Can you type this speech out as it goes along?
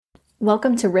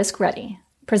Welcome to Risk Ready,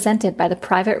 presented by the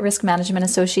Private Risk Management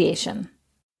Association.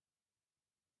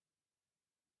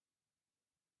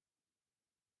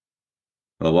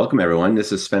 Well, welcome everyone.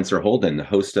 This is Spencer Houldin, the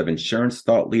host of Insurance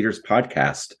Thought Leaders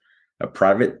Podcast, a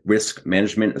Private Risk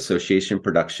Management Association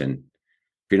production.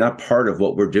 If you're not part of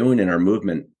what we're doing in our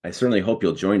movement, I certainly hope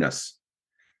you'll join us.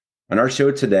 On our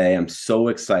show today, I'm so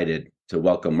excited to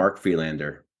welcome Mark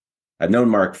Friedlander. I've known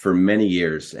Mark for many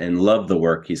years and love the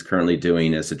work he's currently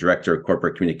doing as the Director of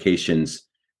Corporate Communications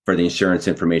for the Insurance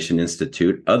Information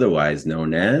Institute, otherwise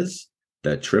known as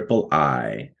the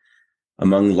III.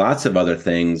 Among lots of other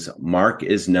things, Mark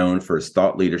is known for his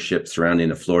thought leadership surrounding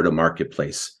the Florida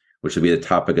marketplace, which will be the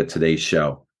topic of today's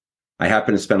show. I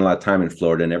happen to spend a lot of time in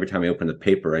Florida, and every time I open the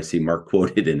paper, I see Mark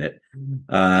quoted in it.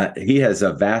 He has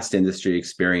a vast industry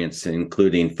experience,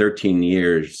 including 13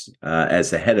 years as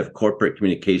the head of corporate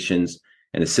communications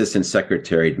and assistant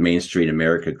secretary at Main Street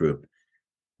America Group.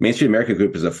 Main Street America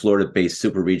Group is a Florida-based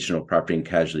super regional property and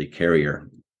casualty carrier.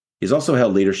 He's also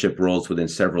held leadership roles within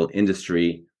several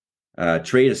industry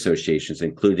trade associations,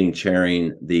 including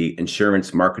chairing the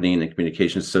Insurance Marketing and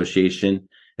Communications Association,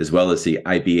 as well as the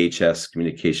IBHS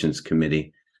Communications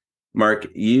Committee. Mark,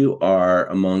 you are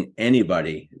among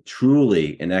anybody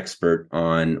truly an expert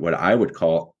on what I would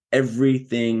call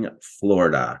everything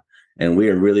Florida. And we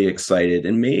are really excited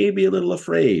and maybe a little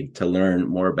afraid to learn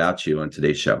more about you on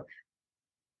today's show.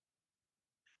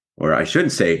 Or I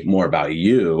shouldn't say more about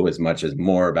you as much as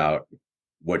more about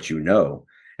what you know.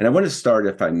 And I want to start,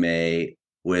 if I may,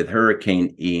 with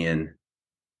Hurricane Ian.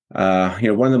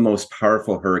 One of the most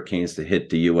powerful hurricanes to hit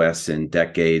the U.S. in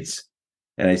decades.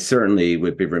 And I certainly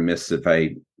would be remiss if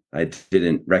I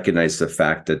didn't recognize the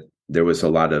fact that there was a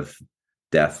lot of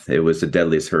death. It was the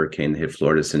deadliest hurricane that hit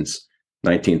Florida since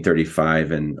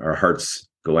 1935. And our hearts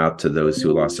go out to those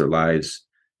who lost their lives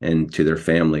and to their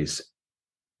families.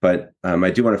 But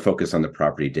I do want to focus on the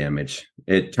property damage.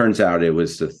 It turns out it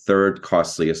was the third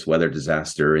costliest weather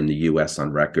disaster in the U.S.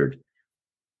 on record.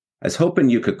 I was hoping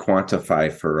you could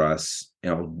quantify for us,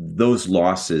 those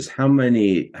losses. How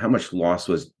much loss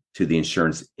was to the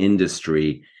insurance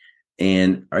industry?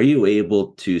 And are you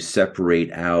able to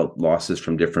separate out losses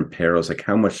from different perils? Like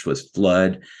how much was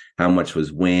flood? How much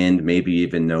was wind? Maybe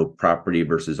even know property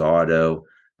versus auto.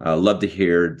 Love to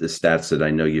hear the stats that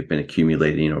I know you've been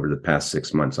accumulating over the past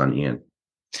 6 months on Ian.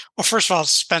 Well, first of all,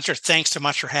 Spencer, thanks so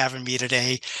much for having me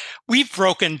today. We've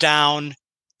broken down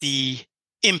the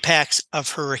impacts of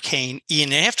Hurricane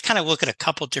Ian. And I have to kind of look at a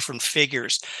couple different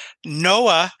figures.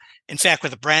 NOAA, in fact,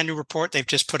 with a brand new report they've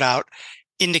just put out,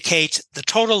 indicates the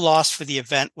total loss for the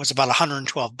event was about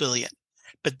 $112 billion.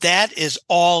 But that is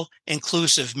all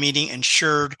inclusive, meaning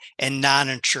insured and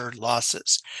non-insured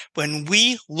losses. When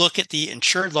we look at the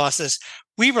insured losses,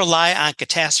 we rely on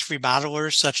catastrophe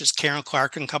modelers such as Karen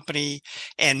Clark and Company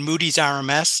and Moody's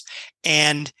RMS,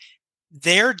 and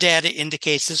their data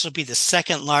indicates this will be the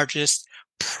second largest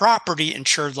property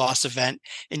insured loss event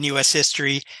in U.S.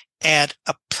 history at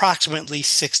approximately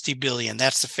 $60 billion.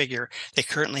 That's the figure they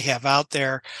currently have out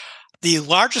there. The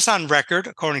largest on record,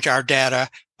 according to our data,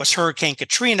 was Hurricane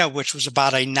Katrina, which was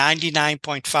about a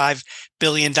 $99.5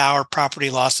 billion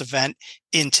property loss event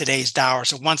in today's dollars.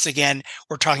 So once again,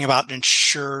 we're talking about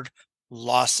insured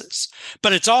losses.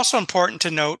 But it's also important to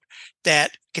note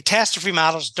that catastrophe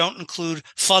models don't include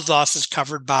flood losses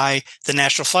covered by the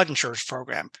National Flood Insurance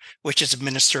Program, which is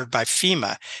administered by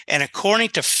FEMA. And according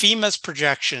to FEMA's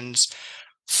projections,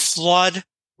 flood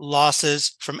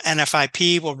losses from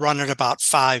NFIP will run at about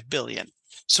 $5 billion.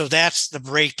 So that's the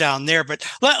breakdown there. But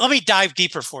let me dive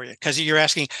deeper for you, because you're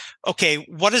asking, okay,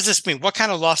 what does this mean? What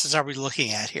kind of losses are we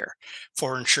looking at here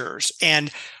for insurers?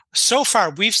 And so far,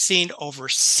 we've seen over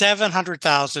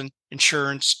 700,000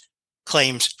 insurance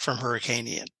claims from Hurricane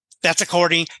Ian. That's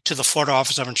according to the Florida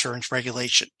Office of Insurance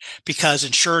Regulation, because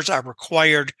insurers are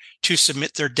required to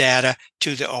submit their data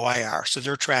to the OIR. So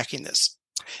they're tracking this.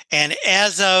 And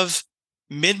as of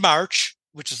mid-March,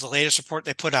 which is the latest report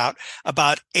they put out,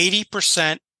 about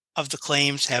 80% of the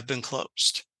claims have been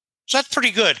closed. So that's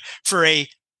pretty good for a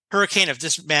hurricane of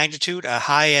this magnitude, a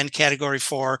high-end Category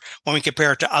 4, when we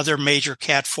compare it to other major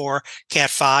Cat 4, Cat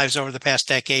 5s over the past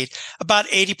decade. About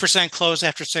 80% closed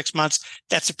after 6 months.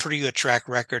 That's a pretty good track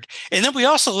record. And then we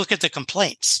also look at the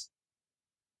complaints.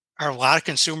 Are a lot of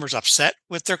consumers upset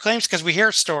with their claims? Because we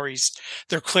hear stories.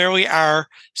 There clearly are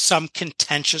some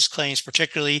contentious claims,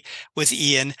 particularly with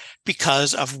Ian,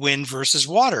 because of wind versus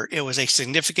water. It was a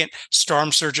significant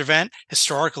storm surge event,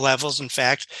 historic levels, in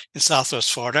fact, in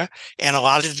Southwest Florida. And a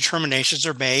lot of determinations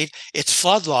are made. It's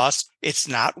flood loss. It's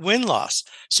not wind loss.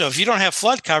 So if you don't have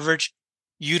flood coverage,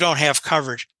 you don't have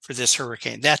coverage for this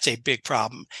hurricane. That's a big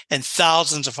problem. And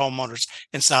thousands of homeowners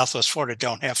in Southwest Florida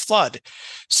don't have flood.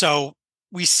 So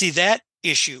we see that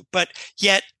issue. But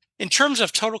yet, in terms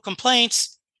of total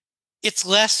complaints, it's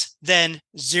less than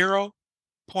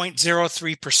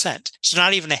 0.03%. So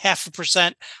not even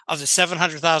 0.5% of the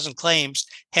 700,000 claims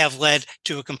have led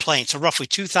to a complaint. So roughly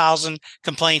 2,000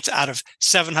 complaints out of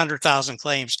 700,000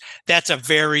 claims. That's a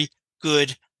very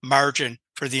good margin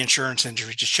for the insurance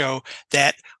industry to show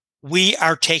that we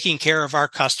are taking care of our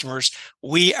customers.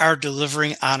 We are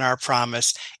delivering on our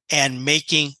promise and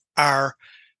making our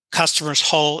customers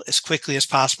whole as quickly as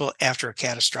possible after a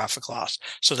catastrophic loss.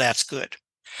 So that's good.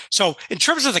 So in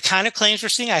terms of the kind of claims we're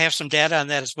seeing, I have some data on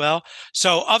that as well.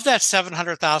 So of that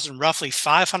 700,000, roughly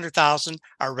 500,000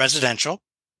 are residential,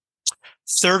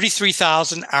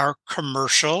 33,000 are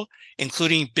commercial,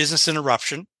 including business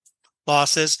interruption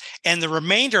losses, and the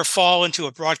remainder fall into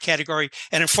a broad category.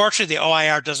 And unfortunately, the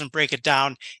OIR doesn't break it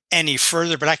down any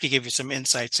further, but I could give you some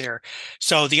insights here.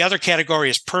 So the other category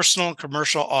is personal and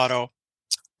commercial auto,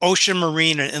 ocean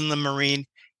marine and inland marine,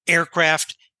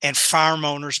 aircraft, and farm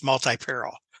owners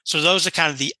multi-peril. So those are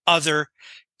kind of the other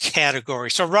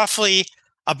categories. So roughly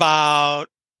about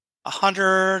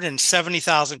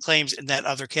 170,000 claims in that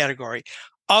other category.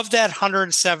 Of that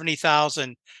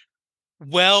 170,000,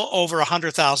 well over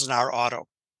 100,000 are auto.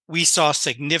 We saw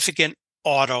significant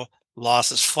auto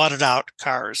losses, flooded out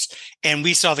cars. And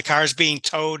we saw the cars being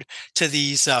towed to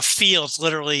these fields,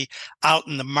 literally out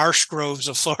in the marsh groves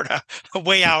of Florida,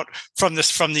 way out from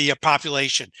the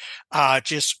population.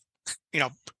 Just,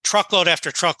 truckload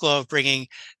after truckload bringing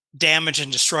damaged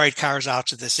and destroyed cars out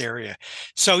to this area.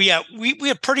 So yeah, we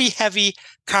have pretty heavy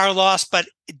car loss, but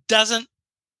it doesn't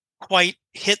quite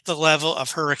hit the level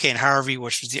of Hurricane Harvey,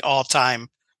 which was the all-time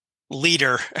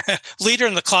leader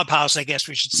in the clubhouse, I guess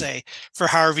we should say, for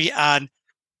Harvey on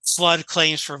flood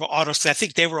claims for autos. I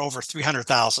think they were over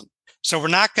 300,000. So we're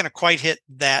not going to quite hit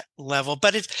that level,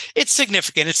 but it's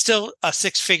significant. It's still a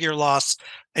six-figure loss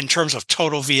in terms of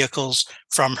total vehicles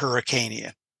from Hurricane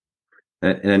Ian.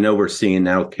 And I know we're seeing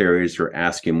now carriers are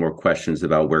asking more questions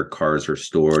about where cars are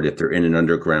stored. If they're in an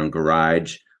underground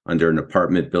garage, under an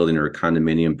apartment building or a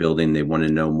condominium building, they want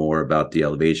to know more about the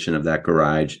elevation of that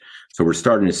garage. So we're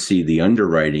starting to see the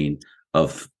underwriting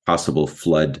of possible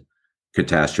flood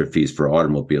catastrophes for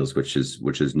automobiles, which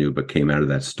is new, but came out of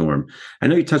that storm. I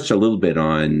know you touched a little bit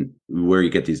on where you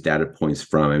get these data points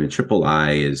from. I mean,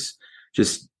 III is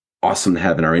just awesome to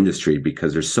have in our industry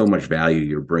because there's so much value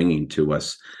you're bringing to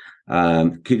us.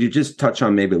 Could you just touch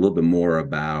on maybe a little bit more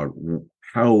about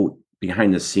how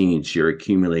behind the scenes you're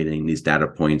accumulating these data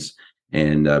points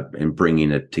and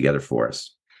bringing it together for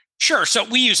us? Sure. So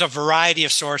we use a variety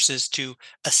of sources to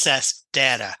assess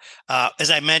data. As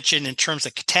I mentioned, in terms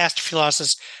of catastrophe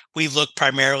losses, we look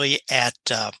primarily at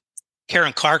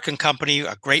Karen Clark and Company,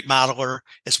 a great modeler,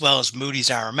 as well as Moody's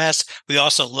RMS. We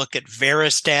also look at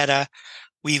Veris data.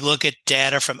 We look at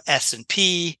data from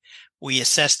S&P. We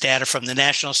assess data from the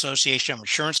National Association of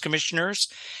Insurance Commissioners.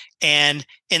 And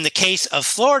in the case of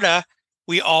Florida,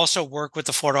 we also work with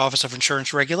the Florida Office of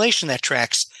Insurance Regulation that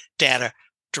tracks data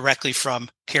directly from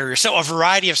carriers. So a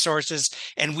variety of sources,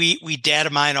 and we data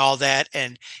mine all that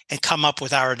and come up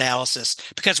with our analysis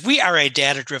because we are a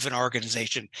data-driven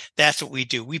organization. That's what we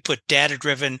do. We put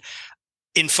data-driven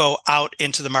info out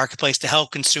into the marketplace to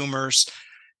help consumers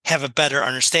have a better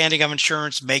understanding of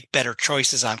insurance, make better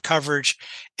choices on coverage.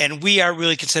 And we are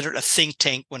really considered a think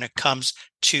tank when it comes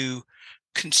to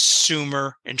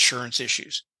consumer insurance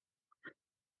issues.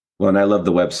 Well, and I love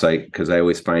the website because I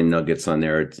always find nuggets on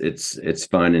there. It's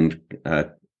fun. And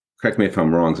correct me if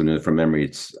I'm wrong, I'm doing it from memory.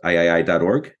 It's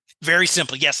iii.org. Very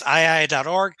simple. Yes,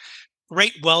 iii.org.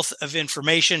 Great wealth of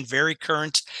information, very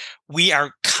current. We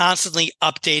are constantly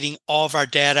updating all of our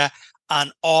data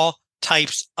on all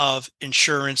types of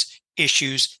insurance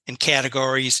issues and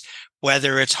categories,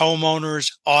 whether it's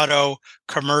homeowners, auto,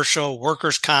 commercial,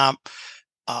 workers' comp,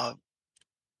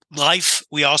 life.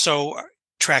 We also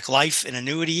track life and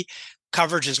annuity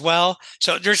coverage as well.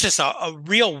 So there's just a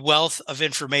real wealth of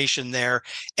information there.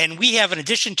 And we have, in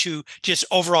addition to just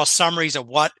overall summaries of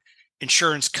what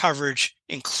insurance coverage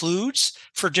includes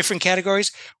for different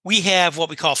categories, we have what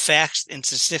we call facts and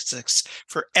statistics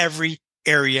for every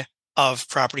area of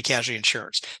property casualty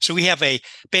insurance. So we have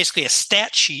basically a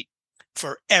stat sheet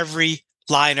for every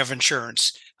line of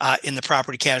insurance in the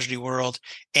property casualty world.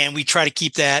 And we try to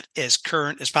keep that as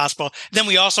current as possible. Then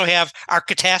we also have our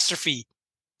catastrophe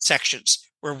sections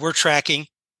where we're tracking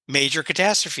major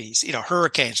catastrophes,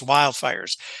 hurricanes,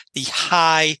 wildfires, the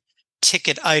high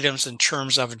ticket items in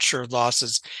terms of insured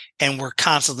losses. And we're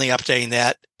constantly updating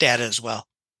that data as well.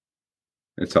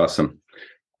 That's awesome.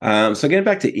 So getting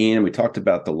back to Ian, we talked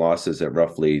about the losses at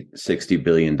roughly $60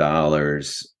 billion.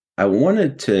 I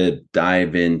wanted to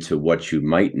dive into what you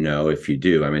might know if you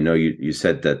do. I mean, I know you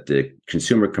said that the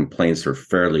consumer complaints are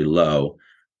fairly low,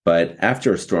 but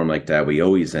after a storm like that, we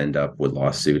always end up with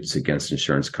lawsuits against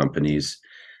insurance companies.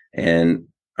 And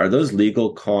are those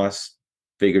legal costs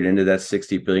figured into that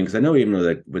 60 billion? Because I know even though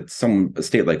that with a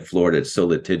state like Florida, it's so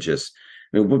litigious.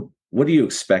 I mean, what do you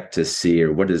expect to see,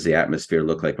 or what does the atmosphere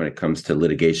look like when it comes to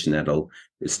litigation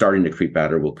is starting to creep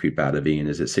out or will creep out of Ian?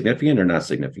 Is it significant or not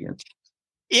significant?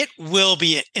 It will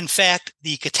be. In fact,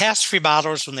 the catastrophe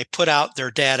modelers, when they put out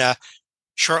their data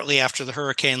shortly after the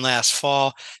hurricane last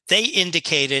fall, they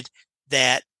indicated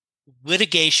that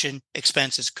litigation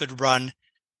expenses could run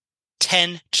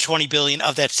 10 to 20 billion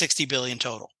of that 60 billion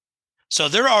total. So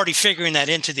they're already figuring that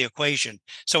into the equation.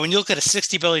 So when you look at a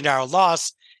 $60 billion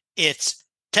loss, it's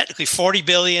technically 40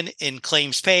 billion in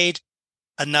claims paid,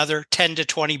 another 10 to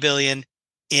 20 billion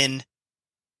in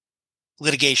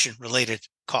litigation related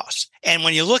costs. And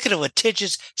when you look at a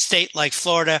litigious state like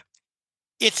Florida,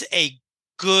 it's a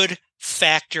good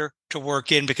factor to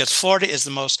work in because Florida is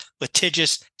the most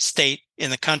litigious state in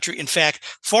the country. In fact,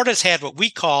 Florida's had what we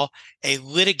call a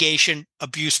litigation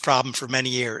abuse problem for many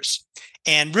years.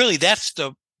 And really, that's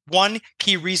the one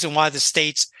key reason why the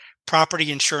state's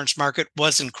property insurance market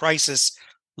was in crisis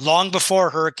long before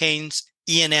hurricanes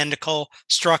Ian and Nicole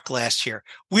struck last year.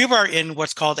 We were in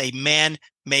what's called a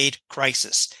man-made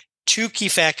crisis. Two key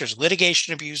factors: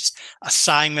 litigation abuse,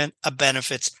 assignment of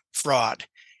benefits, fraud.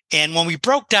 And when we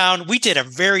broke down, we did a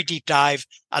very deep dive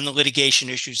on the litigation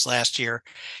issues last year.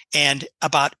 And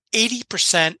about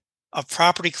 80% of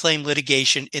property claim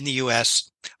litigation in the U.S.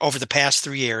 over the past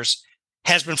 3 years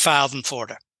has been filed in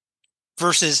Florida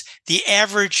versus the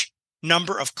average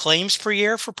number of claims per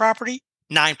year for property,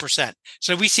 9%.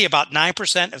 So we see about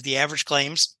 9% of the average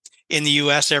claims in the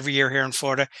U.S. every year here in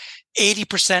Florida,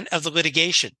 80% of the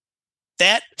litigation.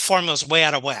 That formula is way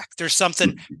out of whack. There's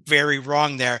something very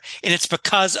wrong there. And it's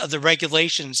because of the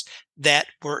regulations that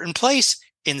were in place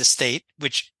in the state,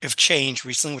 which have changed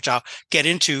recently, which I'll get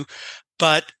into.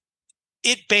 But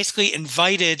it basically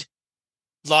invited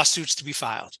lawsuits to be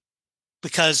filed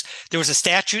because there was a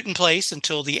statute in place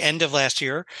until the end of last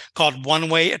year called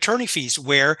one-way attorney fees,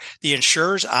 where the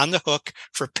insurer's on the hook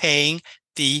for paying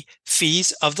the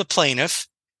fees of the plaintiff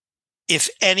if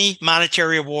any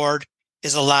monetary award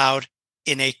is allowed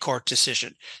in a court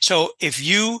decision. So if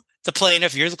you, the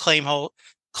plaintiff, you're the the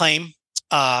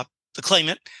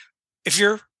claimant, if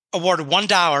you're awarded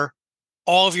 $1,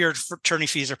 all of your attorney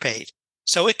fees are paid.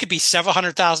 So it could be several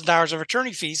 $100,000 of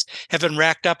attorney fees have been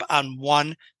racked up on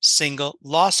one single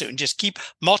lawsuit, and just keep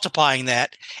multiplying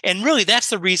that. And really, that's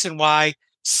the reason why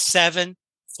 7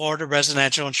 Florida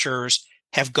residential insurers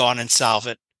have gone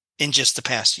insolvent in just the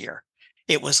past year.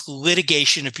 It was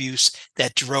litigation abuse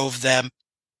that drove them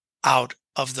out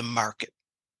of the market.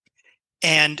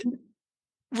 And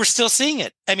we're still seeing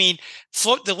it. I mean,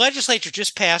 the legislature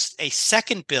just passed a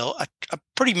second bill, a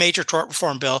pretty major tort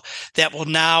reform bill that will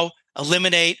now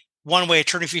eliminate one-way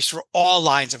attorney fees for all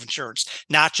lines of insurance,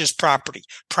 not just property.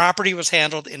 Property was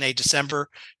handled in a December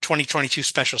 2022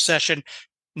 special session.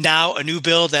 Now, a new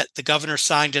bill that the governor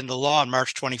signed into law on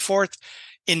March 24th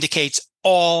indicates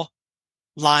all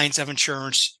lines of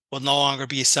insurance will no longer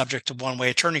be subject to one-way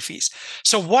attorney fees.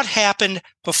 So what happened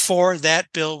before that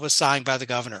bill was signed by the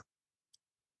governor?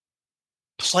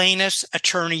 Plaintiffs'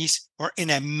 attorneys were in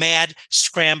a mad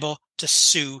scramble to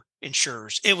sue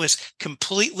insurers. It was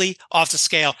completely off the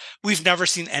scale. We've never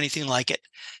seen anything like it.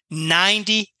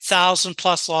 90,000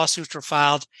 plus lawsuits were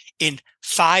filed in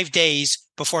 5 days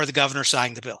before the governor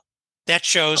signed the bill. That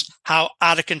shows how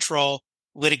out of control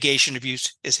litigation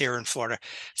abuse is here in Florida.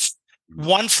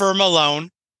 One firm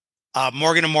alone,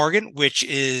 Morgan & Morgan, which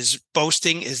is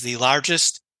boasting is the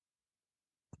largest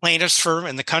plaintiffs firm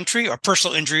in the country, or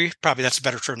personal injury, probably that's a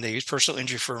better term they use, personal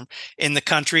injury firm in the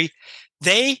country.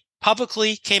 They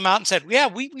publicly came out and said, yeah,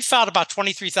 we filed about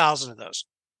 23,000 of those.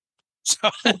 So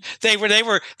they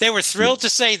were thrilled to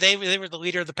say they were the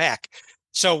leader of the pack.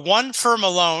 So one firm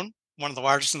alone, one of the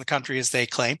largest in the country, as they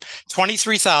claim,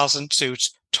 23,000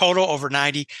 suits, total over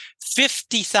 90,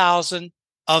 50,000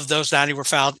 of those 90 were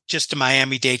filed just in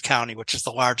Miami-Dade County, which is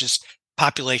the largest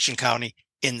population county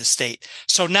in the state.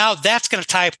 So now that's going to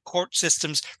tie up court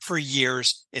systems for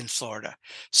years in Florida.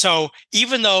 So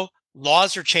even though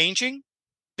laws are changing,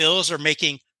 bills are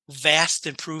making vast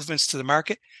improvements to the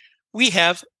market, we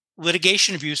have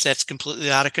litigation abuse that's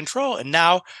completely out of control. And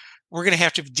now we're going to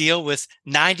have to deal with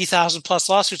 90,000 plus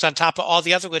lawsuits on top of all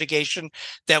the other litigation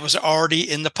that was already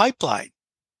in the pipeline.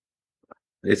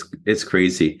 It's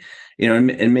crazy,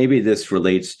 and maybe this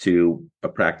relates to a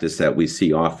practice that we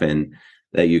see often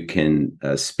that you can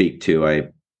speak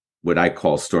to. What I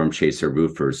call storm chaser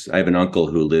roofers. I have an uncle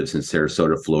who lives in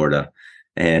Sarasota, Florida,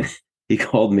 and he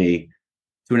called me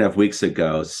 2.5 weeks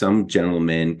ago. Some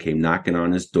gentleman came knocking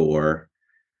on his door,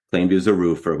 claimed he was a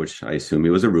roofer, which I assume he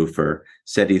was a roofer,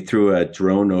 said he threw a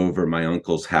drone over my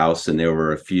uncle's house and there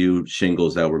were a few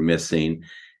shingles that were missing,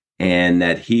 and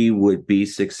that he would be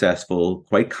successful,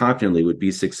 quite confidently would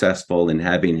be successful in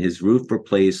having his roof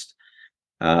replaced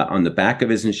on the back of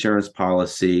his insurance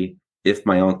policy if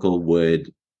my uncle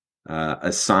would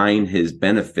assign his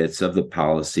benefits of the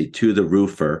policy to the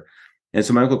roofer. And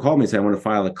so my uncle called me and said, I want to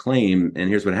file a claim. And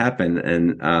here's what happened.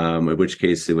 And in which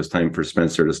case it was time for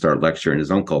Spencer to start lecturing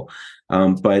his uncle.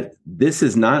 But this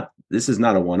is not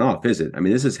a one-off, is it? I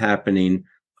mean, this is happening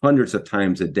hundreds of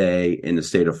times a day in the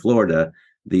state of Florida.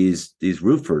 These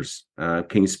roofers.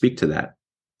 Can you speak to that?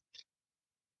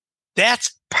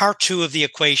 That's part two of the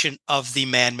equation of the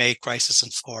man-made crisis in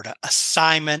Florida,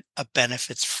 assignment of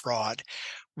benefits fraud.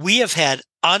 We have had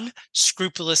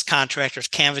unscrupulous contractors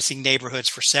canvassing neighborhoods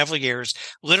for several years,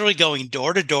 literally going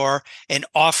door to door and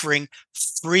offering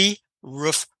free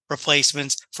roof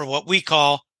replacements for what we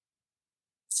call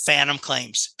phantom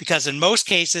claims, because in most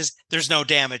cases, there's no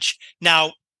damage.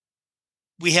 Now,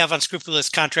 we have unscrupulous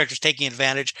contractors taking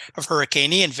advantage of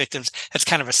Hurricane Ian victims. That's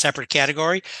kind of a separate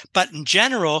category. But in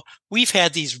general, we've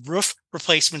had these roof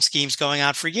replacement schemes going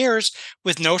on for years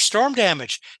with no storm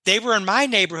damage. They were in my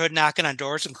neighborhood knocking on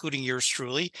doors, including yours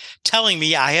truly, telling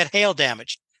me I had hail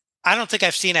damage. I don't think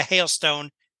I've seen a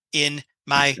hailstone in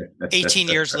my 18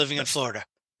 years living in Florida.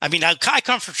 I mean, I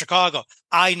come from Chicago.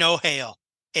 I know hail,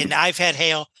 and I've had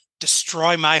hail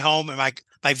destroy my home and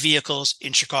my vehicles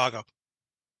in Chicago.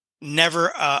 Never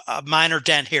a minor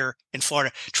dent here in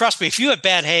Florida. Trust me, if you have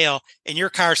bad hail and your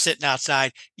car's sitting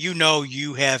outside, you know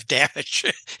you have damage.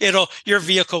 Your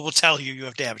vehicle will tell you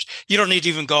have damage. You don't need to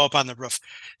even go up on the roof.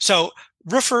 So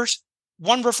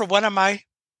one roofer went on my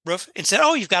roof and said,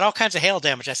 "Oh, you've got all kinds of hail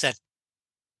damage." I said,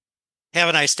 "Have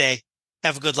a nice day.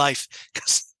 Have a good life."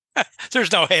 Because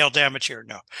there's no hail damage here.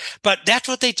 No. But that's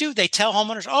what they do. They tell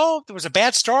homeowners, "Oh, there was a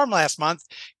bad storm last month.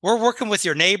 We're working with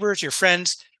your neighbors, your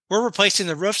friends. We're replacing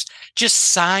the roofs. Just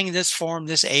sign this form,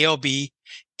 this AOB,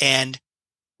 and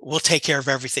we'll take care of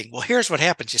everything." Well, here's what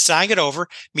happens. You sign it over,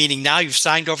 meaning now you've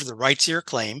signed over the rights of your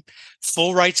claim,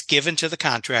 full rights given to the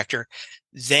contractor.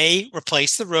 They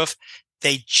replace the roof.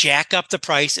 They jack up the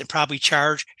price and probably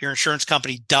charge your insurance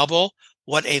company double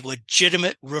what a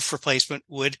legitimate roof replacement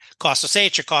would cost. So say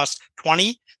it should cost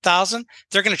 $20,000.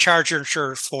 They're going to charge your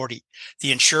insurer $40,000.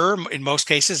 The insurer, in most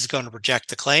cases, is going to reject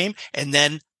the claim, and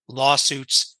then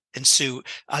lawsuits ensue.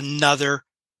 Another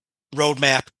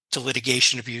roadmap to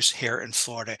litigation abuse here in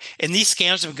Florida. And these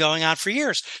scams have been going on for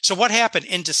years. So what happened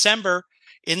in December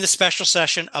in the special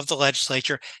session of the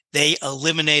legislature? They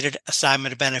eliminated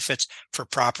assignment of benefits for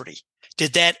property.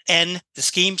 Did that end the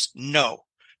schemes? No,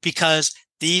 because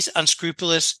these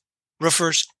unscrupulous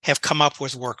roofers have come up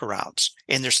with workarounds,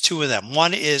 and there's two of them.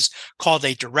 One is called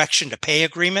a direction to pay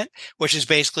agreement, which is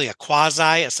basically a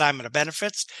quasi assignment of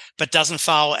benefits, but doesn't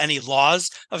follow any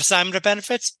laws of assignment of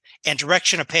benefits. And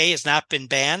direction to pay has not been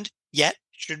banned yet,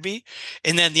 should be.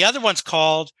 And then the other one's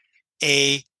called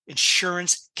a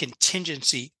insurance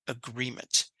contingency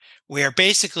agreement, where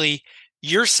basically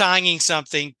you're signing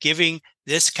something, giving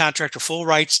this contractor full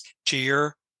rights to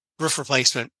your roof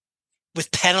replacement, with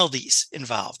penalties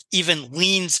involved, even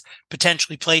liens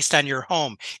potentially placed on your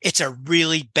home. It's a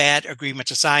really bad agreement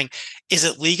to sign. Is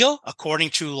it legal?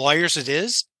 According to lawyers, it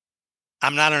is.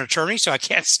 I'm not an attorney, so I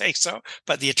can't say so,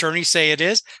 but the attorneys say it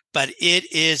is. But it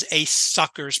is a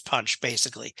sucker's punch,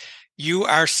 basically. You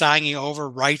are signing over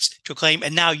rights to a claim,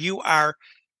 and now you are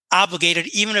obligated,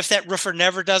 even if that roofer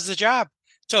never does the job.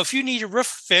 So if you need your roof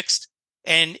fixed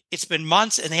and it's been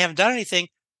months and they haven't done anything,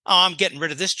 "Oh, I'm getting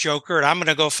rid of this joker and I'm going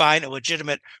to go find a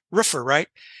legitimate roofer," right?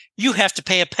 You have to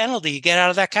pay a penalty to get out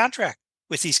of that contract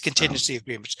with these contingency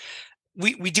agreements.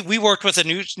 We worked with a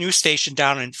news station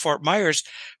down in Fort Myers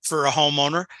for a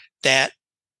homeowner that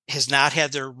has not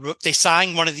had their roof. They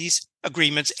signed one of these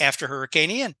agreements after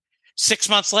Hurricane Ian. 6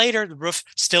 months later, the roof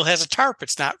still has a tarp.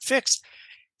 It's not fixed.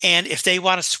 And if they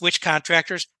want to switch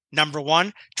contractors, number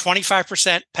one,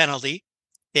 25% penalty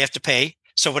they have to pay.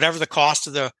 So whatever the cost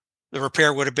of the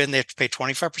repair would have been, they have to pay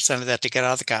 25% of that to get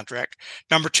out of the contract.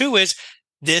 Number two is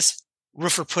this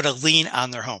roofer put a lien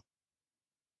on their home.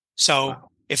 So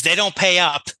if they don't pay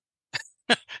up,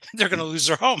 they're going to lose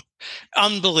their home.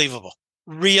 Unbelievable.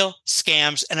 Real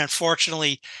scams. And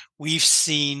unfortunately, we've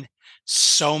seen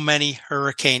so many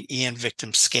Hurricane Ian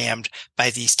victims scammed by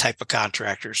these type of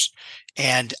contractors.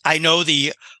 And I know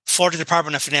the Florida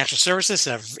Department of Financial Services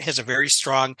has a very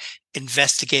strong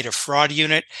investigative fraud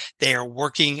unit. They are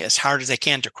working as hard as they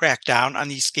can to crack down on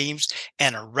these schemes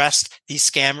and arrest these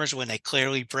scammers when they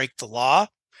clearly break the law.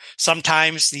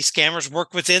 Sometimes these scammers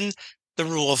work within the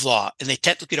rule of law and they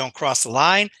technically don't cross the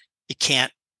line. You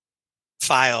can't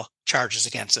file charges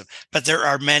against them. But there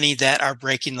are many that are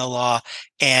breaking the law,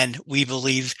 and we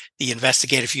believe the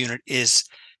investigative unit is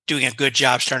doing a good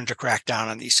job starting to crack down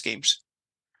on these schemes.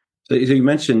 So you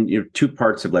mentioned two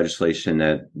parts of legislation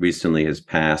that recently has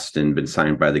passed and been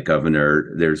signed by the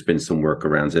governor. There's been some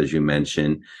workarounds, as you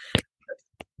mentioned.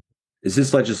 Is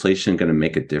this legislation going to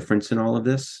make a difference in all of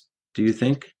this, do you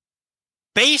think?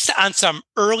 Based on some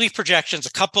early projections,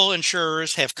 a couple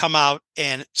insurers have come out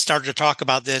and started to talk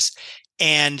about this,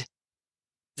 and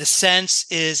the sense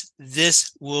is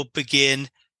this will begin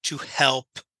to help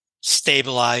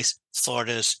stabilize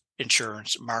Florida's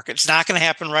insurance market. It's not going to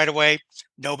happen right away.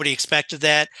 Nobody expected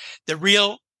that. The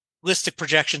realistic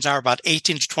projections are about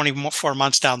 18 to 24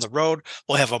 months down the road,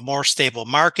 we'll have a more stable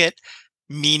market,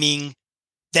 meaning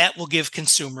that will give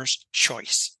consumers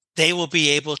choice. They will be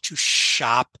able to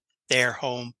shop their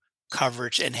home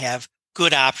coverage and have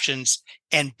good options,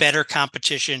 and better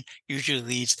competition usually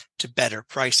leads to better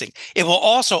pricing. It will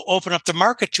also open up the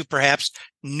market to perhaps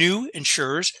new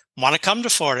insurers want to come to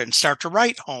Florida and start to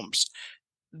write homes.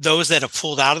 Those that have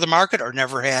pulled out of the market or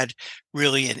never had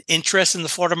really an interest in the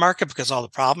Florida market because of all the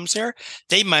problems there,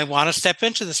 they might want to step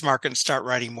into this market and start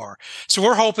writing more. So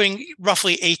we're hoping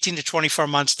roughly 18 to 24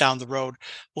 months down the road,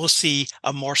 we'll see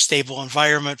a more stable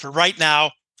environment. But right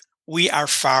now, we are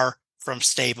far from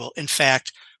stable. In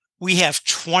fact, we have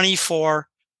 24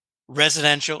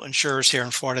 residential insurers here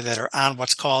in Florida that are on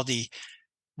what's called the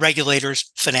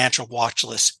regulator's financial watch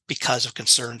list because of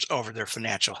concerns over their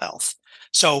financial health.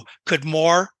 So could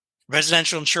more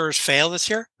residential insurers fail this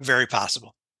year? Very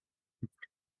possible.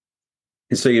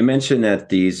 And so you mentioned that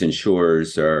these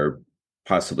insurers are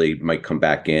possibly might come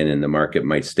back in and the market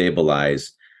might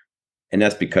stabilize. And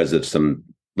that's because of some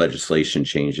legislation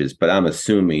changes. But I'm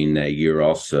assuming that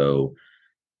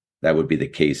that would be the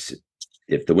case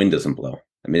if the wind doesn't blow.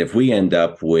 I mean, if we end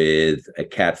up with a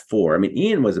Cat 4, I mean,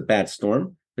 Ian was a bad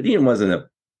storm, but Ian wasn't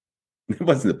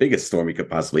the biggest storm we could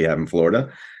possibly have in Florida.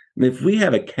 I mean, if we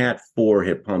have a Cat 4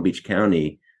 hit Palm Beach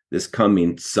County this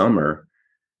coming summer,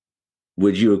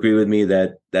 would you agree with me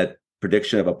that that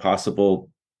prediction of a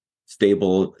possible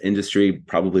stable industry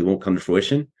probably won't come to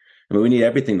fruition? I mean, we need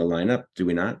everything to line up, do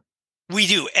we not? We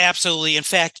do, absolutely. In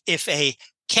fact, if a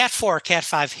Cat 4 or Cat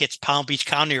 5 hits Palm Beach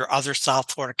County or other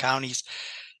South Florida counties,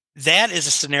 that is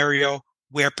a scenario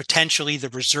where potentially the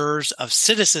reserves of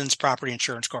Citizens Property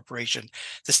Insurance Corporation,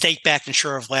 the state-backed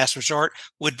insurer of last resort,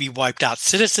 would be wiped out.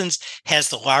 Citizens has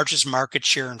the largest market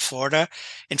share in Florida.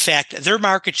 In fact, their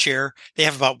market share, they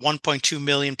have about 1.2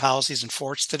 million policies in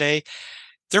force today.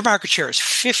 Their market share is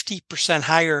 50%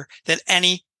 higher than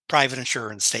any private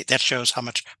insurer in the state. That shows how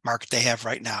much market they have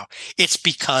right now. It's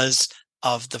because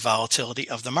of the volatility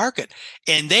of the market.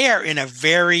 And they are in a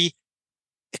very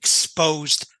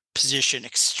exposed position,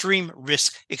 extreme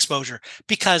risk exposure,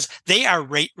 because they are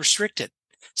rate restricted.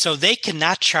 So they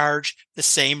cannot charge the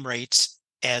same rates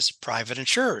as private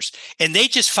insurers. And they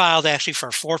just filed actually for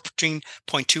a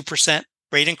 14.2%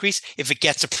 rate increase. If it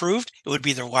gets approved, it would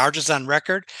be the largest on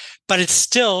record, but it's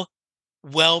still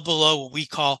well below what we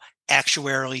call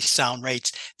actuarially sound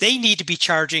rates. They need to be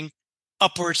charging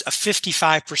upwards of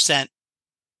 55%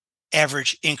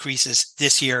 average increases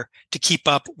this year to keep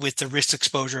up with the risk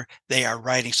exposure they are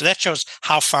writing. So that shows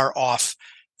how far off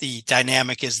the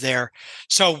dynamic is there.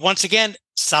 So once again,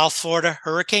 South Florida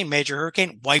major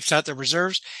hurricane wipes out the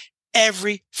reserves.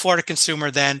 Every Florida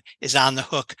consumer then is on the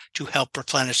hook to help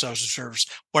replenish those reserves.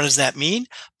 What does that mean?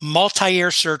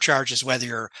 Multi-year surcharges, whether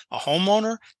you're a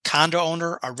homeowner, condo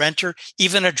owner, a renter,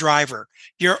 even a driver,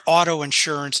 your auto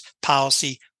insurance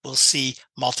policy will see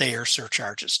multi-year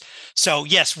surcharges. So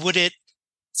yes, would it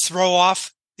throw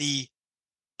off the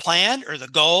plan or the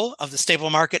goal of the stable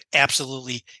market?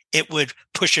 Absolutely. It would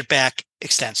push it back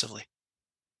extensively.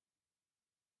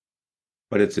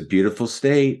 But it's a beautiful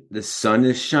state. The sun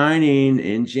is shining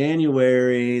in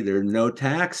January. There are no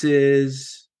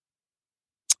taxes.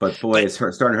 But boy, it's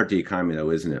starting to hurt the economy,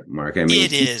 though, isn't it, Mark? I mean,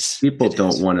 it is. People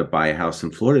don't want to buy a house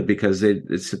in Florida because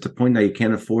it's at the point that you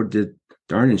can't afford the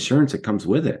darn insurance that comes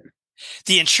with it.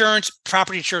 The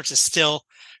property insurance is still,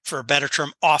 for a better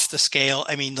term, off the scale.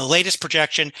 I mean, the latest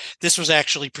projection, this was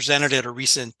actually presented at a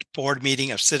recent board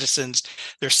meeting of Citizens.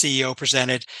 Their CEO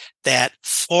presented that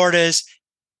Florida's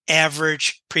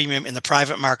average premium in the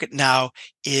private market now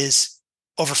is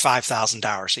over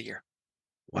 $5,000 a year.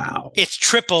 Wow. It's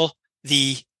triple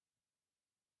the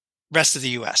rest of the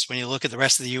U.S. When you look at the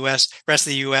rest of the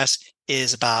U.S.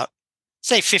 Is about,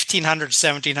 say, 1,500 to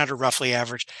 1,700 roughly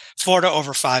average. Florida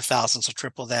over 5,000, so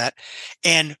triple that.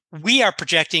 And we are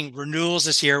projecting renewals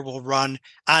this year will run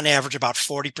on average about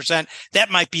 40%.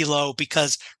 That might be low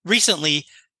because recently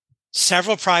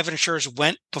several private insurers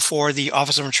went before the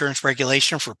Office of Insurance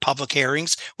Regulation for public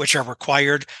hearings, which are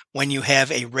required when you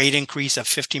have a rate increase of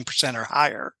 15% or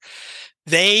higher.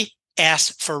 They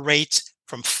asked for rates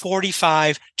from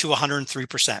 45 to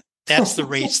 103%. That's the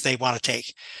rates they want to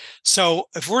take. So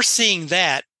if we're seeing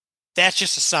that, that's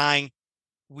just a sign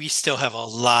we still have a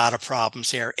lot of problems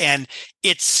here. And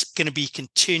it's going to be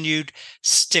continued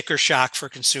sticker shock for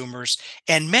consumers.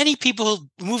 And many people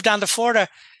who moved down to Florida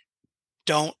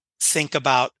don't think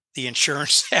about the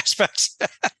insurance aspects.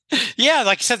 Yeah,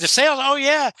 like I said, the sales, oh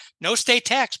yeah, no state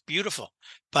tax, beautiful.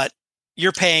 But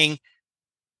you're paying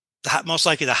most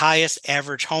likely the highest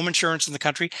average home insurance in the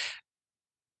country.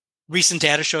 Recent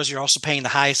data shows you're also paying the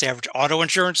highest average auto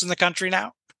insurance in the country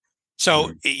now.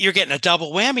 So you're getting a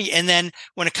double whammy. And then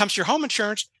when it comes to your home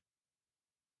insurance,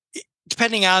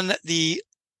 depending on the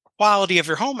quality of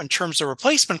your home in terms of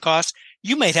replacement costs,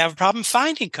 you might have a problem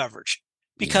finding coverage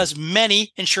because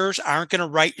many insurers aren't going to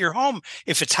write your home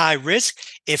if it's high risk,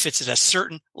 if it's at a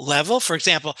certain level. For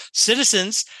example,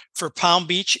 Citizens for Palm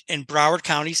Beach and Broward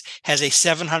counties has a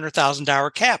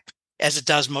 $700,000 cap, as it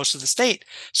does most of the state.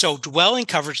 So dwelling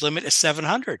coverage limit is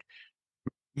 700.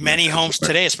 Many homes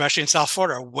today, especially in South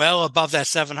Florida, are well above that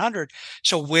 700.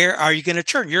 So where are you going to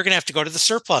turn? You're going to have to go to the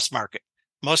surplus market.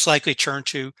 Most likely turn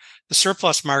to the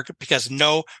surplus market because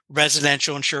no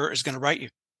residential insurer is going to write you.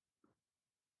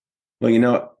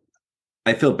 Well,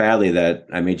 I feel badly that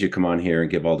I made you come on here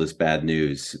and give all this bad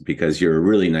news because you're a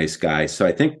really nice guy. So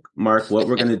I think, Mark, what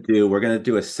we're going to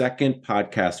do a second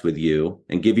podcast with you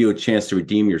and give you a chance to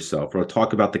redeem yourself. We'll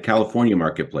talk about the California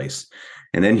marketplace,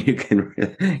 and then you can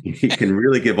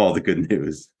really give all the good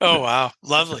news. Oh, wow.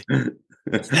 Lovely.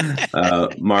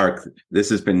 Mark, this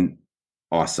has been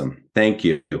awesome. Thank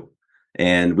you.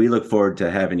 And we look forward to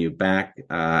having you back.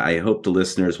 I hope the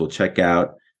listeners will check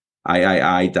out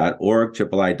III.org,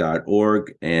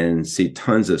 and see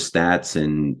tons of stats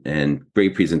and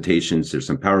great presentations. There's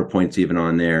some PowerPoints even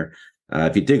on there.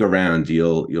 If you dig around,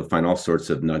 you'll find all sorts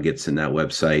of nuggets in that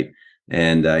website.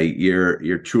 And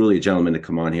you're truly a gentleman to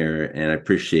come on here, and I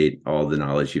appreciate all the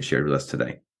knowledge you've shared with us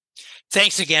today.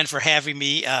 Thanks again for having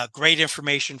me. Great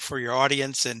information for your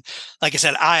audience. And like I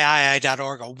said,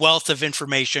 III.org, a wealth of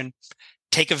information.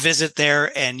 Take a visit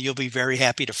there, and you'll be very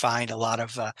happy to find a lot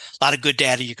of good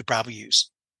data you could probably use.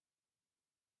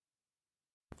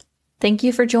 Thank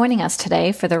you for joining us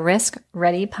today for the Risk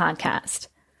Ready podcast.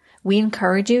 We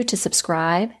encourage you to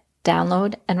subscribe,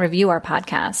 download, and review our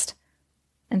podcast.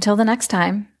 Until the next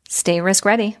time, stay risk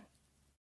ready.